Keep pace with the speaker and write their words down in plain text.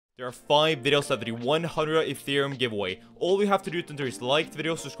There are 5 videos left for the 100 Ethereum giveaway. All you have to do to enter is like the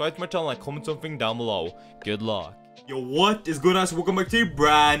video, subscribe to my channel, and comment something down below. Good luck. Yo, what is good, guys? Welcome back to a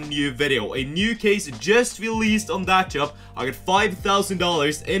brand new video. A new case just released on DatDrop. I got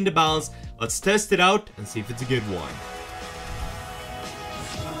 $5,000 in the balance. Let's test it out and see if it's a good one.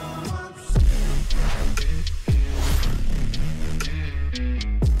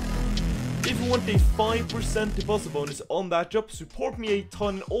 If you want a 5% deposit bonus on DatDrop, support me a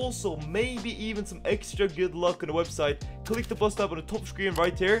ton, and also maybe even some extra good luck on the website, click the plus tab on the top screen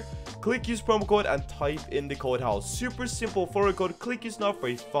right here, click use promo code and type in the code HOUSE. Super simple forward code, click use now for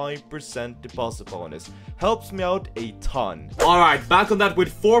a 5% deposit bonus. Helps me out a ton. Alright, back on that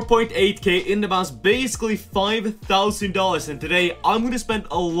with 4.8k in the balance, basically $5,000, and today I'm going to spend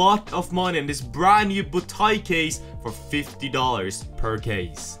a lot of money on this brand new BOTAI case for $50 per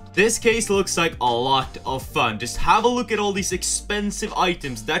case. This case looks like a lot of fun. Just have a look at all these expensive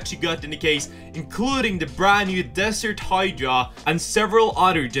items that you got in the case, including the brand new Desert Hydra and several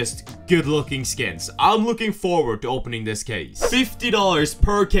other just good looking skins. I'm looking forward to opening this case. $50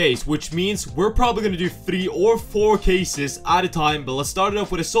 per case, which means we're probably going to do 3 or 4 cases at a time, but let's start it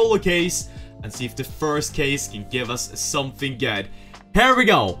off with a solo case and see if the first case can give us something good. Here we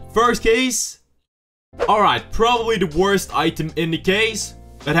go. First case. Alright, probably the worst item in the case.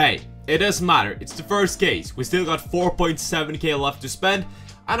 But hey, it doesn't matter. It's the first case. We still got 4.7k left to spend,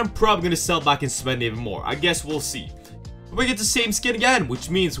 and I'm probably gonna sell back and spend even more. I guess we'll see. We get the same skin again,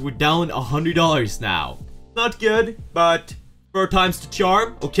 which means we're down $100 now. Not good, but 4 times the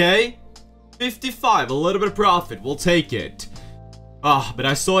charm, okay? 55, a little bit of profit. We'll take it. But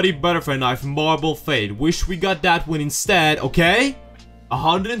I saw the butterfly knife marble fade. Wish we got that one instead, okay?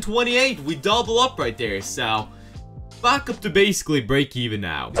 128. We double up right there, so back up to basically break even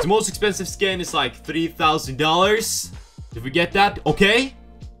now. The most expensive skin is like $3,000. If we get that, okay,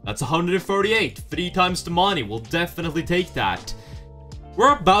 that's 138. 3 times the money. We'll definitely take that.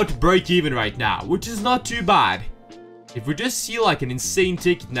 We're about to break even right now, which is not too bad. If we just see like an insane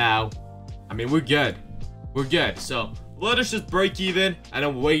ticket now, I mean, we're good. We're good. So let us just break even and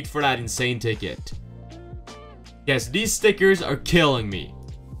then wait for that insane ticket. Yes, these stickers are killing me.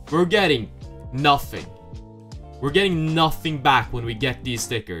 We're getting nothing. We're getting nothing back when we get these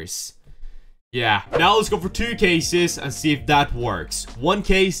stickers. Yeah, now let's go for 2 cases and see if that works. 1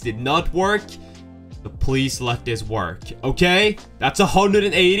 case did not work, but please let this work. Okay, that's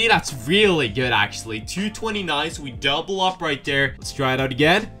 180. That's really good, actually. 229, so we double up right there. Let's try it out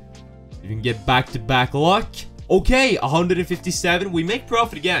again. You can get back-to-back luck. Okay, 157. We make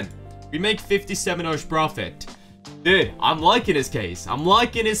profit again. We make $57 profit. Dude, I'm liking this case. I'm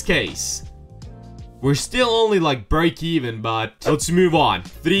liking this case. We're still only like break even, but let's move on.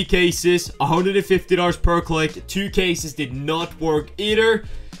 3 cases, $150 per click. 2 cases did not work either.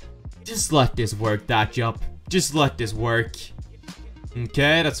 Just let this work, DatDrop. Just let this work.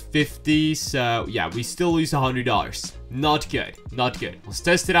 Okay, that's 50. So yeah, we still lose $100. Not good. Not good. Let's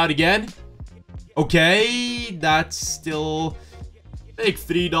test it out again. Okay, that's still like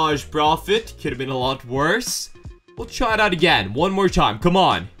 $3 profit. Could have been a lot worse. We'll try it out again. One more time. Come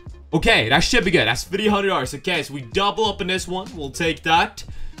on. Okay, that should be good. That's $300. Okay, so we double up on this one. We'll take that.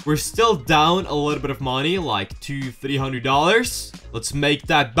 We're still down a little bit of money, like $300. Let's make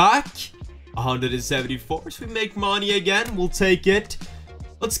that back. 174. So we make money again. We'll take it.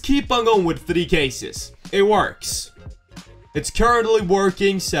 Let's keep on going with 3 cases. It works. It's currently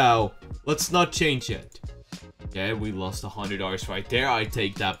working, so let's not change it. Okay, we lost $100 right there. I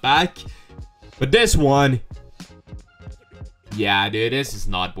take that back. But this one, yeah, dude, this is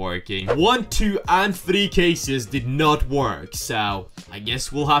not working. 1, 2, and 3 cases did not work, so I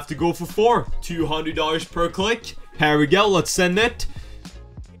guess we'll have to go for 4. $200 per click. Here we go. Let's send it.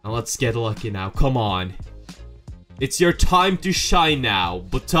 And let's get lucky now. Come on. It's your time to shine now.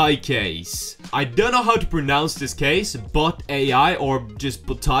 BOTAI Case. I don't know how to pronounce this case. BOTAI or just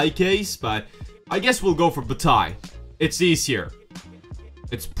BOTAI Case, but I guess we'll go for BOTAI. It's easier.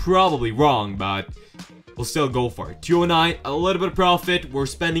 It's probably wrong, but we'll still go for it. 209, a little bit of profit. We're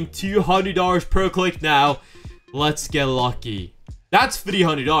spending $200 per click now. Let's get lucky. That's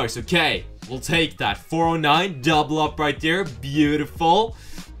 $300. Okay, we'll take that. 409, double up right there. Beautiful.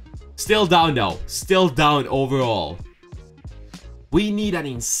 Still down though. Still down overall. We need an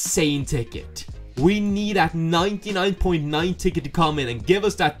insane ticket. We need that 99.9 ticket to come in and give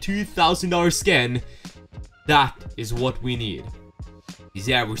us that $2,000 skin. That is what we need.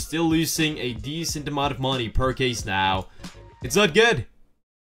 Yeah, we're still losing a decent amount of money per case now. It's not good.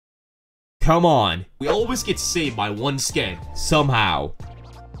 Come on. We always get saved by 1 skin. Somehow.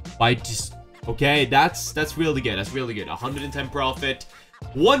 By just Okay, that's really good. That's really good. 110 profit.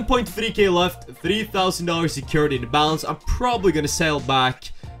 1.3k left, $3,000 secured in the balance. I'm probably gonna sail back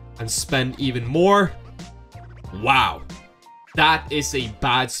and spend even more. Wow, that is a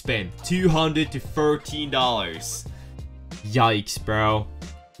bad spin. $200 to $13. Yikes, bro.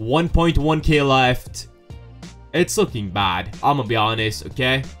 1.1k left. It's looking bad, I'm gonna be honest,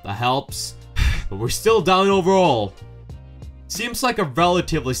 okay? That helps. But we're still down overall. Seems like a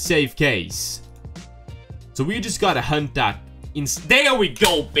relatively safe case. So we just gotta hunt that. There we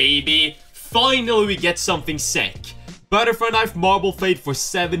go, baby! Finally we get something sick. Butterfly knife marble fade for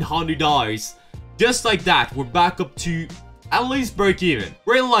 $700. Just like that, we're back up to at least break even.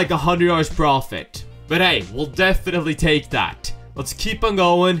 We're in like $100 profit. But hey, we'll definitely take that. Let's keep on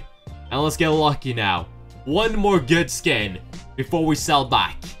going. And let's get lucky now. One more good skin before we sell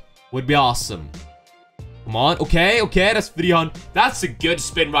back. Would be awesome. Come on. Okay, that's 300. That's a good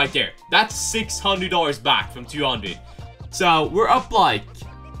spin right there. That's $600 back from 200. So we're up like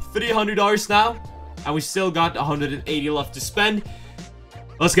 $300 now. And we still got 180 left to spend.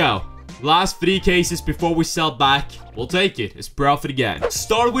 Let's go. Last 3 cases before we sell back. We'll take it. It's profit again.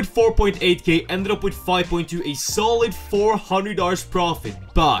 Started with 4.8k. Ended up with 5.2. A solid $400 profit.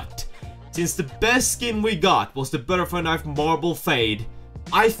 But since the best skin we got was the butterfly knife marble fade,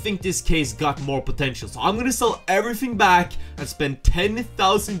 I think this case got more potential. So I'm gonna sell everything back and spend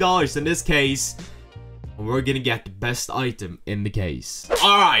 $10,000 in this case. And we're gonna get the best item in the case.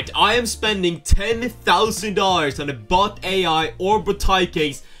 Alright, I am spending $10,000 on a BOTAI or BOTAI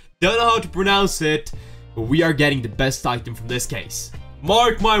Case. Don't know how to pronounce it, but we are getting the best item from this case.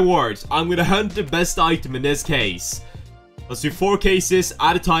 Mark my words, I'm gonna hunt the best item in this case. Let's do 4 cases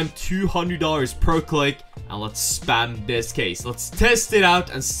at a time, $200 per click, and let's spam this case. Let's test it out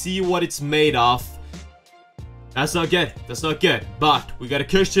and see what it's made of. That's not good. That's not good. But we got a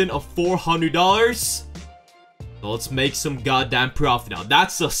cushion of $400. So let's make some goddamn profit now.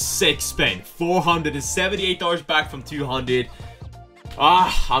 That's a sick spin. $478 back from 200.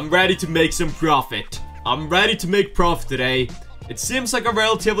 I'm ready to make some profit. I'm ready to make profit today. It seems like a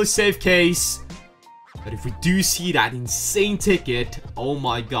relatively safe case. But if we do see that insane ticket, oh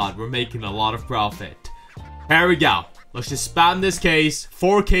my god, we're making a lot of profit. Here we go. Let's just spam this case.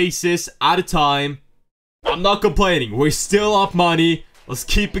 4 cases at a time. I'm not complaining. We're still up money. Let's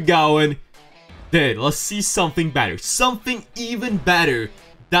keep it going. Dude, let's see something better. Something even better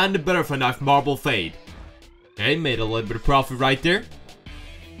than the butterfly knife marble fade. Okay, made a little bit of profit right there.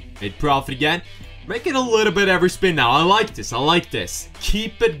 Made profit again. Making a little bit every spin now. I like this. I like this.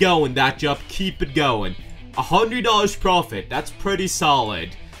 Keep it going, DatDrop. Keep it going. $100 profit. That's pretty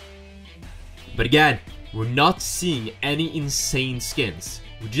solid. But again, we're not seeing any insane skins.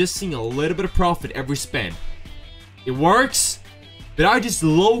 We're just seeing a little bit of profit every spin. It works, but I just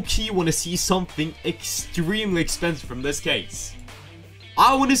low-key want to see something extremely expensive from this case.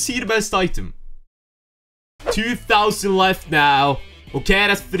 I want to see the best item. 2,000 left now. Okay,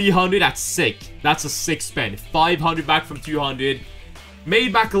 that's 300. That's sick. That's a sick spend. 500 back from 200.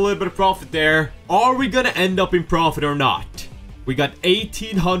 Made back a little bit of profit there. Are we gonna end up in profit or not? We got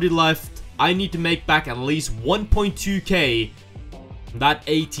 1,800 left. I need to make back at least 1.2k. That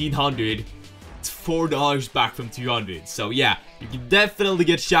 1,800. It's $4 back from 200. So yeah, you can definitely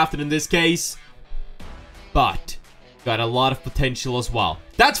get shafted in this case. But got a lot of potential as well.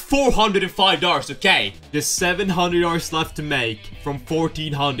 That's $405, okay? Just $700 left to make from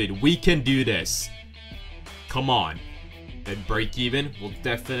 1,400. We can do this. Come on. Then break even. We'll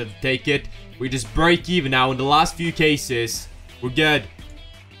definitely take it. We just break even now in the last few cases. We're good.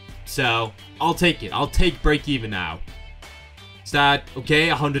 So, I'll take it. I'll take break even now. Is that okay?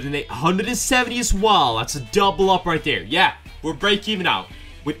 108, 170 as well. That's a double up right there. Yeah, we're break even now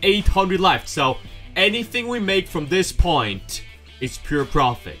with 800 left. So, anything we make from this point is pure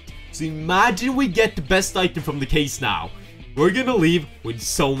profit. So imagine we get the best item from the case now. We're gonna leave with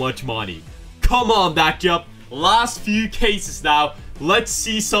so much money. Come on, DatDrop. Last few cases now. Let's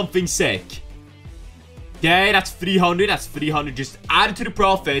see something sick. Okay, that's 300. That's 300. Just add it to the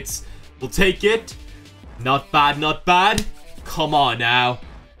profits. We'll take it. Not bad, not bad. Come on now.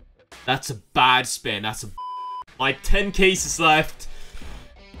 That's a bad spin. That's a... Like 10 cases left.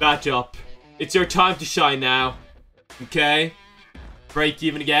 DatDrop. It's your time to shine now. Okay. Break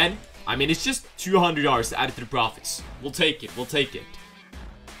even again. I mean, it's just $200 to add it to the profits. We'll take it. We'll take it.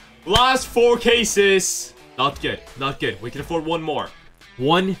 Last 4 cases. Not good. Not good. We can afford one more.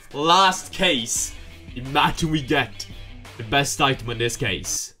 One last case. Imagine we get the best item in this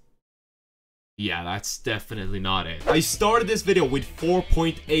case. Yeah, that's definitely not it. I started this video with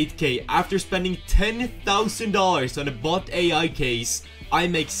 4.8k. After spending $10,000 on a BOTAI case, I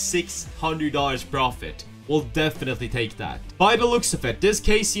make $600 profit. we'll definitely take that. By the looks of it, this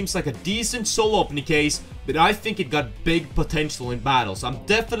case seems like a decent solo opening case, but I think it got big potential in battles. I'm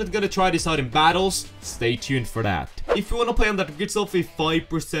definitely gonna try this out in battles. Stay tuned for that. If you wanna play on that, get yourself a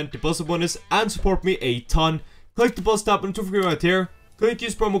 5% deposit bonus and support me a ton. Click the plus tab on the top screen right here. Click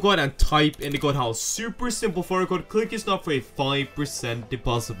use promo code and type in the code HOW. Super simple for a code. Click use now for a 5%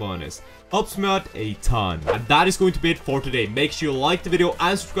 deposit bonus. Helps me out a ton. And that is going to be it for today. Make sure you like the video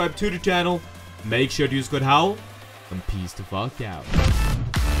and subscribe to the channel. Make sure to use code HOW. And peace the fuck out.